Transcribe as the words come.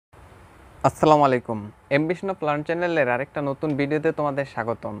আসসালামু আলাইকুম। Ambition of learn চ্যানেলের আরেকটা নতুন ভিডিওতে তোমাদের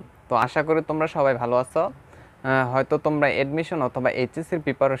স্বাগতম। তো আশা করি তোমরা সবাই ভালো আছো। হয়তো তোমরা এডমিশন অথবা এইচএসসির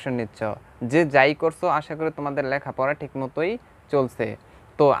প্রিপারেশন নিচ্ছ, যে যাই করছো আশা করি তোমাদের লেখাপড়া ঠিক মতোই চলছে।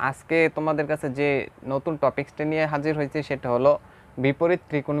 তো আজকে তোমাদের কাছে যে নতুন টপিক্সটা নিয়ে হাজির হয়েছে সেটা হলো বিপরীত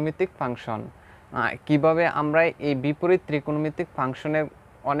ত্রিকোণমিতিক ফাংশন। কিভাবে আমরা এই বিপরীত ত্রিকোণমিতিক ফাংশনের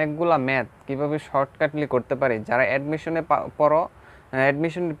অনেকগুলা ম্যাথ কিভাবে শর্টকাটলি করতে পারি। যারা অ্যাডমিশনে পড়ো,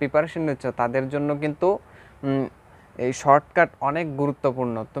 অ্যাডমিশনের প্রিপারেশন নিচ্ছ, তাদের জন্য কিন্তু এই শর্টকাট অনেক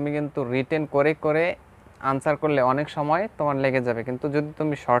গুরুত্বপূর্ণ। তুমি কিন্তু রিটেন করে করে আনসার করলে অনেক সময় তোমার লেগে যাবে, কিন্তু যদি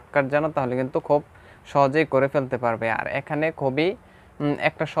তুমি শর্টকাট জানো তাহলে কিন্তু খুব সহজেই করে ফেলতে পারবে। আর এখানে খুবই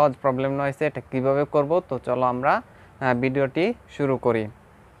একটা সহজ প্রবলেম রয়েছে, এটা কিভাবে করব। তো চলো আমরা ভিডিওটি শুরু করি।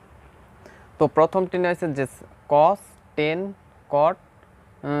 তো প্রথমটি রয়েছে যে cos 10 cot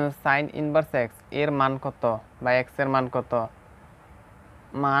sin inverse x এর মান কত, বা x এর মান কত,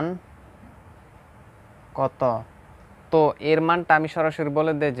 তো এর মানটা আমি সরাসরি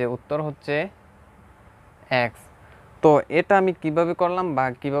বলে দেই যে উত্তর হচ্ছে x। তো এটা আমি কিভাবে করলাম বা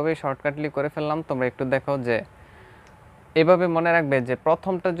কিভাবে শর্টকাটলি করে ফেললাম তোমরা একটু দেখো। যে এভাবে মনে রাখবে যে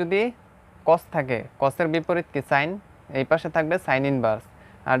প্রথমটা যদি cos থাকে, cos-এর বিপরীত কি sin, এই পাশে থাকবে sin ইনভার্স।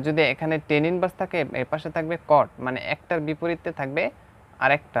 আর যদি এখানে tan ইনভার্স থাকে এই পাশে থাকবে cot, মানে একটার বিপরীতে থাকবে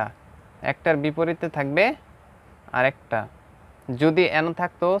আরেকটা, একটার বিপরীতে থাকবে আরেকটা। যদি এন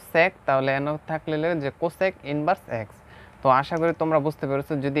থাকতো sec, তাহলে এন থাকলে যে cosec ইনভার্স x। তো আশা করি তোমরা বুঝতে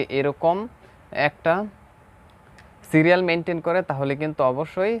পেরেছো। যদি এরকম একটা সিরিয়াল মেনটেন করে তাহলে কিন্তু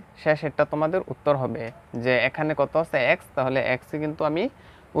অবশ্যই শেষেরটা তোমাদের উত্তর হবে। যে এখানে কত আছে x, তাহলে x কিন্তু আমি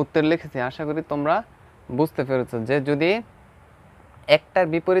উত্তর লিখেছি। আশা করি তোমরা বুঝতে পেরেছো যে যদি একটার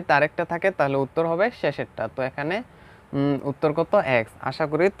বিপরীত আরেকটা থাকে তাহলে উত্তর হবে শেষেরটা। তো এখানে উত্তর কত x। আশা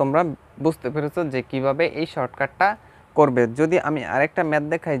করি তোমরা বুঝতে পেরেছো যে কিভাবে এই শর্টকাটটা করবে। যদি আমি আরেকটা ম্যাথ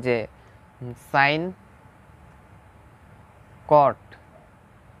দেখাই যে সাইন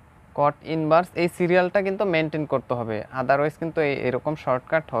কট ইনভার্স, এই সিরিয়ালটা কিন্তু মেনটেন করতে হবে, আদারওয়াইজ কিন্তু এরকম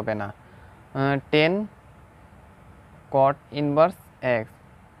শর্টকাট হবে না। 10 cot ইনভার্স x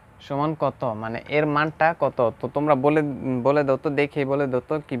সমান কত, মানে এর মানটা কত। তো তোমরা বলে দাও তো, দেখেই বলে দাও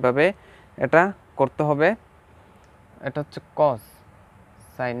তো কিভাবে এটা করতে হবে। এটা হচ্ছে cos,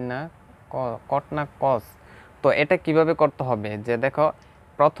 সাইন না কট না cos। তো এটা কিভাবে করতে হবে, যে দেখো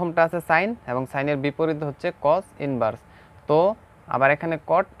প্রথমটা আছে সাইন এবং সাইনের বিপরীত হচ্ছে cos ইনভার্স। তো আবার এখানে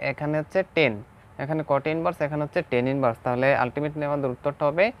cot, এখানে হচ্ছে 10, এখানে cot ইনভার্স, এখানে হচ্ছে tan ইনভার্স, তাহলে আলটিমেটলি আমাদের উত্তরটা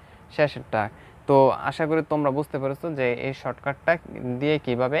হবে শেষেরটা। তো আশা করি তোমরা বুঝতে পেরেছো যে এই শর্টকাটটা দিয়ে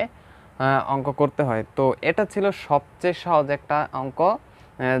কিভাবে অঙ্ক করতে হয়। তো এটা ছিল সবচেয়ে সহজ একটা অঙ্ক,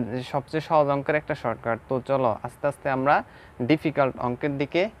 সবচেয়ে সহজ অঙ্কের একটা শর্টকাট। তো চলো আস্তে আস্তে আমরা ডিফিকাল্ট অঙ্কের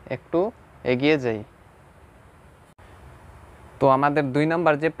দিকে একটু এগিয়ে যাই। তো আমাদের 2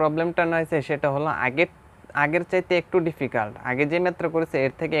 নাম্বার যে প্রবলেমটা রয়েছে সেটা হলো আগের চাইতে একটু ডিফিকাল্ট। আগে যে ম্যাথটা করেছে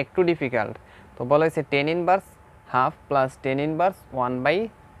এর থেকে একটু ডিফিকাল্ট। তো বলা হয়েছে tan inverse half plus tan inverse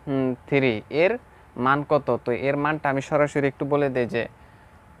 1/3 এর মান কত। তো এর মানটা আমি সরাসরি একটু বলে দিই যে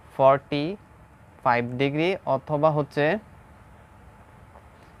 45 ডিগ্রি অথবা হচ্ছে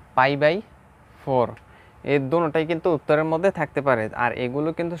π/4। এই দুটোটাই কিন্তু উত্তরের মধ্যে থাকতে পারে। আর এগুলো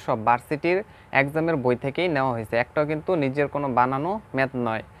কিন্তু সব ভার্সিটির এক্সামের বই থেকেই নেওয়া হয়েছে, একটাও কিন্তু নিজের কোনো বানানো ম্যাথ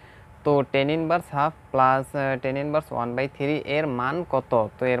নয়। তো tan inverse half plus tan inverse 1/3 এর মান কত।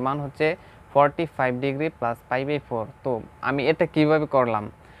 তো এর মান হচ্ছে 45 ডিগ্রি প্লাস π/4। তো আমি এটা কিভাবে করলাম।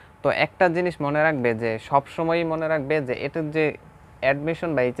 তো একটা জিনিস মনে রাখবে, যে সব সময়ই মনে রাখবে যে এটার যে অ্যাডমিশন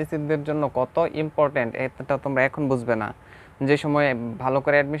বা এইচএসসিদের জন্য কত ইম্পর্টেন্ট, এটা তোমরা এখন বুঝবে না, যে সময় ভালো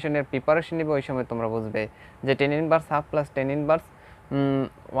করে অ্যাডমিশনের প্রিপারেশন নিবে ওই সময় তোমরা বুঝবে যে tan inverse half plus tan inverse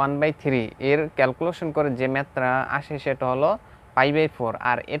 1/3 এর ক্যালকুলেশন করে যে ম্যাথটা আসে সেটা হলো π/4।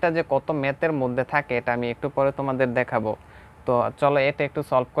 আর এটা যে কত ম্যাথের মধ্যে থাকে এটা আমি একটু পরে তোমাদের দেখাবো। তো চলো এটা একটু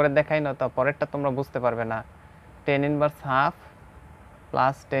সলভ করে দেখাই, না তো পরেরটা তোমরা বুঝতে পারবে না। tan inverse half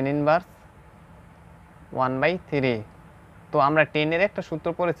plus tan inverse 1/3। তো আমরা 10 এর একটা সূত্র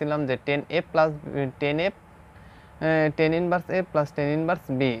পড়েছিলাম যে 10a plus 10a tan inverse a plus tan inverse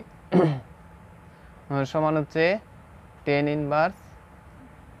b সমান হচ্ছে tan ইনভার্স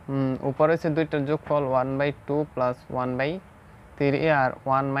উপরে হচ্ছে দুইটার যোগফল 1/2 প্লাস 1/3 আর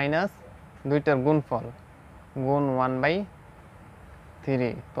 1 মাইনাস দুইটার গুণফল গুণ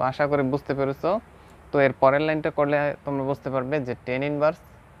 1/3। তো আশা করি বুঝতে পেরেছো। তো এর পরের লাইনটা করলে তোমরা বুঝতে পারবে যে tan ইনভার্স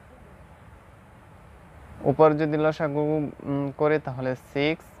উপর যদি লসাগু করে তাহলে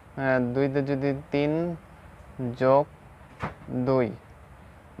 6, 2 তে যদি 3 যোগ 2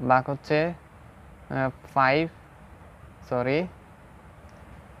 ভাগ হচ্ছে 5, সরি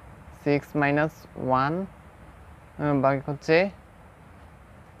 6 মাইনাস 1 ভাগ হচ্ছে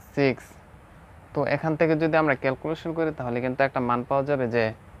 6। তো এখান থেকে যদি আমরা ক্যালকুলেশন করি তাহলে কিন্তু একটা মান পাওয়া যাবে যে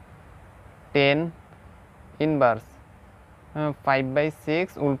 10 ইনভার্স 5/6,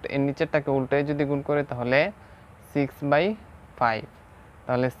 এর নিচেরটাকে উল্টে যদি গুণ করে তাহলে 6/5,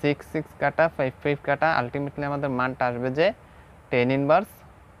 তাহলে 6 6 কাটা 5 5 কাটা, আলটিমেটলি আমাদের মানটা আসবে যে 10 ইনভার্স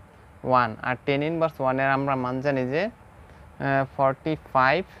 1। আর 10 ইনভার্স 1 এর আমরা মান জানি যে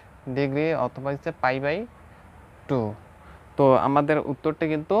 45 ডিগ্রি অথবা হচ্ছে π/2। তো আমাদের উত্তরটা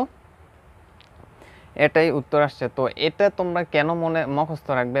কিন্তু এটাই উত্তর আসছে। তো এটা তোমরা কেন মুখস্থ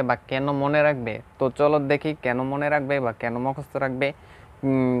রাখবে বা কেন মনে রাখবে, তো চলো দেখি কেন মনে রাখবে বা কেন মুখস্থ রাখবে।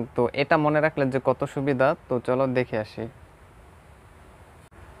 তো এটা মনে রাখলে যে কত সুবিধা, তো চলো দেখে আসি।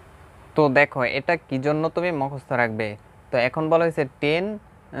 তো দেখো এটা কি জন্য তুমি মুখস্থ রাখবে। তো এখন বলা হয়েছে 10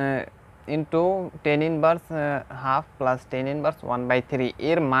 into 10 inverse half plus 10 inverse 1/3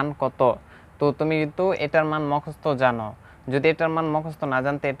 এর মান কত। তো তুমি কিন্তু এটার মান মুখস্থ জানো, যদি এটার মান মুখস্থ না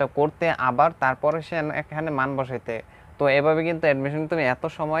জানতে এটা করতে আবার তারপরে সে এখানে মান বসাইতে, তো এভাবে কিন্তু অ্যাডমিশন তুমি এত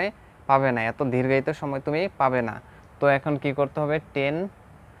সময় পাবে না, এত দীর্ঘায়িত সময় তুমি পাবে না। তো এখন কি করতে হবে, 10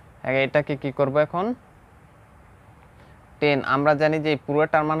 এটাকে কি করব এখন 10, আমরা জানি যে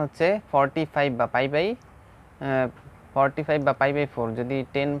পুরোটার মান হচ্ছে 45 বা π/4, যদি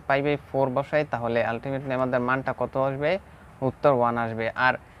 10 π/4 বসাই তাহলে আলটিমেটলি আমাদের মানটা কত আসবে, উত্তর 1 আসবে।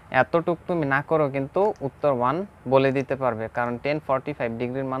 আর এতটুক তুমি না করো কিন্তু উত্তর 1 বলে দিতে পারবে, কারণ 10 45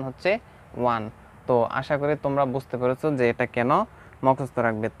 ডিগ্রির মান হচ্ছে 1। তো আশা করি তোমরা বুঝতে পেরেছো যে এটা কেন মুখস্থ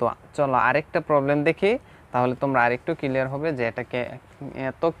রাখবে। তো চলো আরেকটা প্রবলেম দেখি, তাহলে তোমরা আরেকটু ক্লিয়ার হবে যে এটাকে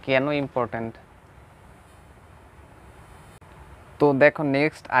এত কেন ইম্পর্ট্যান্ট। তো দেখো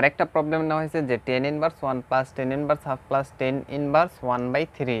নেক্সট আরেকটা প্রবলেম নেওয়া হয়েছে যে 10 inverse 1 plus 10 inverse half plus 10 inverse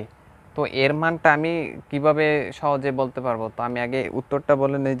 1/3। তো এর মানটা আমি কিভাবে সহজে বলতে পারবো, তো আমি আগে উত্তরটা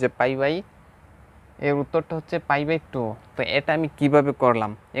বলে নিই যে এর উত্তরটা হচ্ছে π/2। তো এটা আমি কিভাবে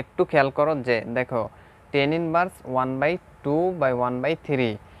করলাম একটু খেয়াল করো, যে দেখো 10 ইনভার্স 1/2 বাই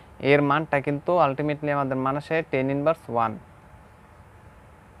 1/3 এর মানটা কিন্তু আলটিমেটলি আমাদের মান আসে 10 ইনভার্স 1,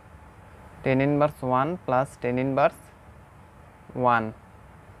 10 ইনভার্স 1 প্লাস 10 ইনভার্স 1।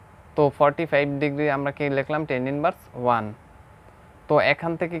 তো 45 ডিগ্রি আমরা কি লিখলাম 10 ইনভার্স 1। তো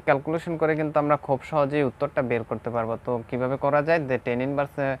এখান থেকে ক্যালকুলেশন করে কিন্তু আমরা খুব সহজেই উত্তরটা বের করতে পারবো। তো কিভাবে করা যায়, যে 10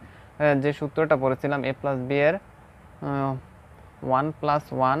 ইনভার্স যে সূত্রটা পড়েছিলাম a প্লাস b এর 1 প্লাস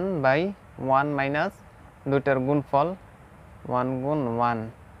 1/1 মাইনাস দুইটার গুণফল 1 গুণ 1।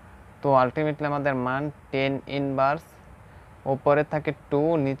 তো আলটিমেটলি আমাদের মান 10 ইনভার্স, উপরে থাকে 2,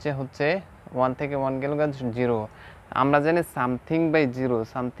 নিচে হচ্ছে 1 থেকে 1 গেল 0। আমরা জানি সামথিং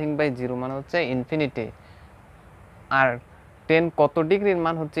বাই 0 মানে হচ্ছে ইনফিনিটি। আর 10 কত ডিগ্রির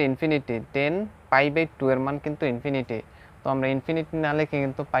মান হচ্ছে ইনফিনিটি, 10 π/2 এর মান কিন্তু ইনফিনিটি। তো আমরা ইনফিনিটি না লিখে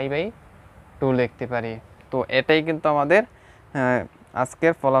কিন্তু π/2 লিখতে পারি। তো এটাই কিন্তু আমাদের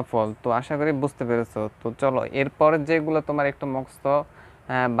আজকের ফলাফল। তো আশা করি বুঝতে পেরেছো। তো চলো এরপর যেগুলো তোমার একটু মুখস্থ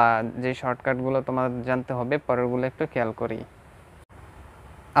বা যে শর্টকাটগুলো তোমার জানতে হবে পরেরগুলো একটু খেয়াল করি।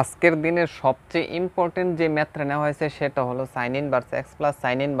 আজকের দিনের সবচেয়ে ইম্পর্টেন্ট যে ম্যাথটা নেওয়া হয়েছে সেটা হলো sign inverse x plus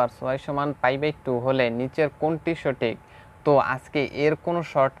sign inverse Y সমান π/2 হলে নিচের কোনটি সঠিক। তো আজকে এর কোনো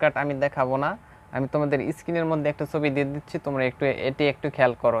শর্টকাট আমি দেখাবো না, আমি তোমাদের স্ক্রিনের মধ্যে একটা ছবি দিয়ে দিচ্ছি, তোমরা এটি একটু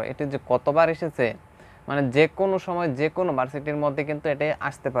খেয়াল করো। এটি যে কতবার এসেছে, মানে যে কোনো সময় যে কোনো ভার্সিটির মধ্যে কিন্তু এটা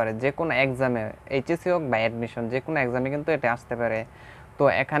আসতে পারে, যে কোনো এক্সামে এইচএসসি হোক বা অ্যাডমিশন যে কোনো এক্সামে কিন্তু এটা আসতে পারে। তো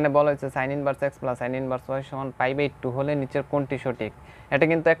এখানে বলা হয়েছে sign inverse x plus sign inverse Y সমান π/2 হলে নিচের কোনটি সঠিক। এটা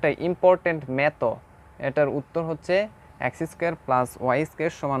কিন্তু একটা ইম্পর্টেন্ট ম্যাথও। এটার উত্তর হচ্ছে x² প্লাস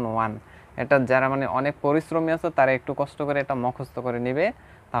y² সমান 1। এটা যারা মানে অনেক পরিশ্রমী আছে তারা একটু কষ্ট করে এটা মুখস্থ করে নেবে,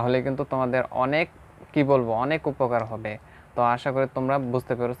 তাহলে কিন্তু তোমাদের অনেক কি বলবো অনেক উপকার হবে। তো আশা করি তোমরা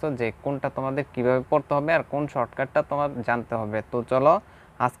বুঝতে পেরেছো যে কোনটা তোমাদের কিভাবে পড়তে হবে আর কোন শর্টকাটটা তোমার জানতে হবে। তো চলো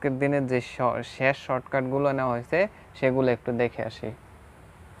আজকের দিনে যে শেষ শর্টকাটগুলো নেওয়া হয়েছে সেগুলো একটু দেখে আসি।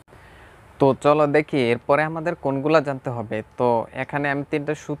 তো চলো দেখি এরপরে আমাদের কোনগুলা জানতে হবে। তো এখানে আমি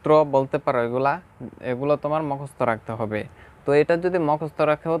 3টা সূত্র বলতে পারো, এগুলো তোমার মুখস্থ রাখতে হবে। তো এটা যদি মুখস্থ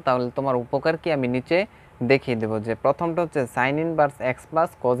রাখো তাহলে তোমার উপকার কি আমি নিচে দেখিয়ে দেবো। যে প্রথমটা হচ্ছে sign inverse x plus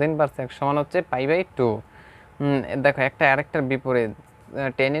cos inverse x সমান হচ্ছে π/2। দেখো একটা আরেকটার বিপরীত,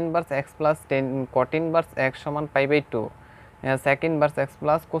 ten inverse x plus cot inverse x সমান π/2, সেক inverse x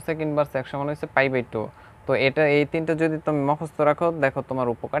plus cosec inverse x সমান হচ্ছে π/2। তো এটা এই 3টা যদি তুমি মুখস্থ রাখো দেখো তোমার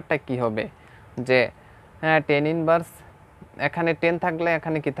উপকারটা কি হবে। যে টেন ইনভার্স, এখানে 10 থাকলে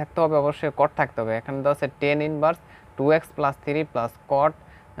এখানে কি থাকতে হবে, অবশ্যই কট থাকতে হবে। এখানে দেওয়া আছে 10 inverse 2x plus 3 plus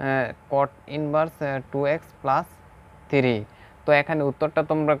cot inverse 2x plus 3। তো এখানে উত্তরটা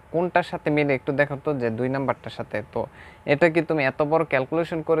তোমরা কোনটার সাথে মিলে একটু দেখো তো, যে 2 নাম্বারটার সাথে। তো এটা কি তুমি এত বড়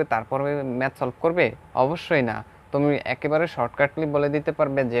ক্যালকুলেশন করে তারপরে ম্যাথ সলভ করবে? অবশ্যই না, তুমি একেবারে শর্টকাটলি বলে দিতে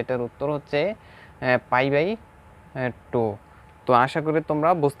পারবে যে এটার উত্তর হচ্ছে π/2। তো আশা করি তোমরা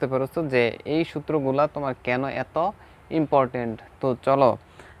বুঝতে পেরেছো যে এই সূত্রগুলা তোমার কেন এত ইম্পর্টেন্ট। তো চলো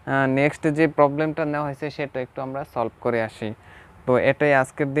নেক্সট যে প্রবলেমটা নেওয়া হয়েছে সেটা একটু আমরা সলভ করে আসি। তো এটাই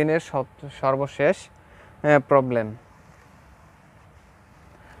আজকের দিনের সর্বশেষ প্রবলেম।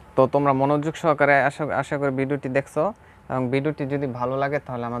 তো তোমরা মনোযোগ সহকারে আশা করি ভিডিওটি দেখছো, এবং ভিডিওটি যদি ভালো লাগে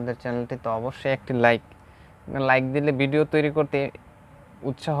তাহলে আমাদের চ্যানেলটি তো অবশ্যই একটি লাইক দিলে ভিডিও তৈরি করতে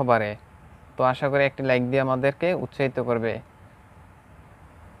উৎসাহ বাড়ে। তো আশা করি একটি লাইক দিয়ে আমাদেরকে উৎসাহিত করবে।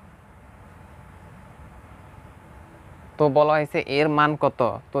 তো বলা হয়েছে এর মান কত।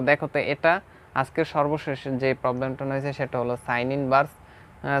 তো দেখো তো এটা আজকের সর্বশেষ যে প্রবলেমটা হয়েছে সেটা হলো sign inverse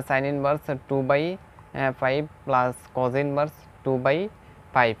 2/5 plus cos inverse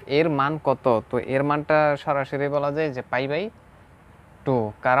 2/5 এর মান কত। তো এর মানটা সরাসরি বলা যায় যে π/2,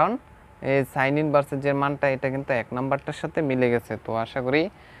 কারণ এই সাইন ইনভার্সের যে মানটা এটা কিন্তু 1 নাম্বারটার সাথে মিলে গেছে। তো আশা করি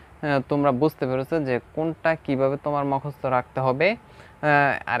তোমরা বুঝতে পেরেছো যে কোনটা কিভাবে তোমার মুখস্থ রাখতে হবে।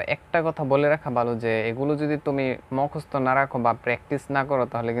 আর একটা কথা বলে রাখা ভালো যে এগুলো যদি তুমি মুখস্থ না রাখো বা প্র্যাকটিস না করো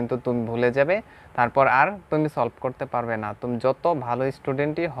তাহলে কিন্তু তুমি ভুলে যাবে, তারপর আর তুমি সলভ করতে পারবে না, তুমি যত ভালো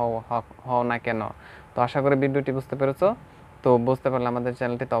স্টুডেন্টই হও না কেন। তো আশা করি ভিডিওটি বুঝতে পেরেছো। তো বুঝতে পারলে আমাদের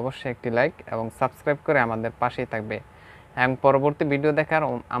চ্যানেলটিতে অবশ্যই একটি লাইক এবং সাবস্ক্রাইব করে আমাদের পাশেই থাকবে, এবং পরবর্তী ভিডিও দেখার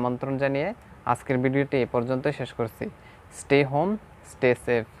আমন্ত্রণ জানিয়ে আজকের ভিডিওটি এ পর্যন্তই শেষ করছি। স্টে হোম, স্টে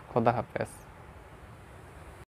সেফ, খোদা হাফেজ।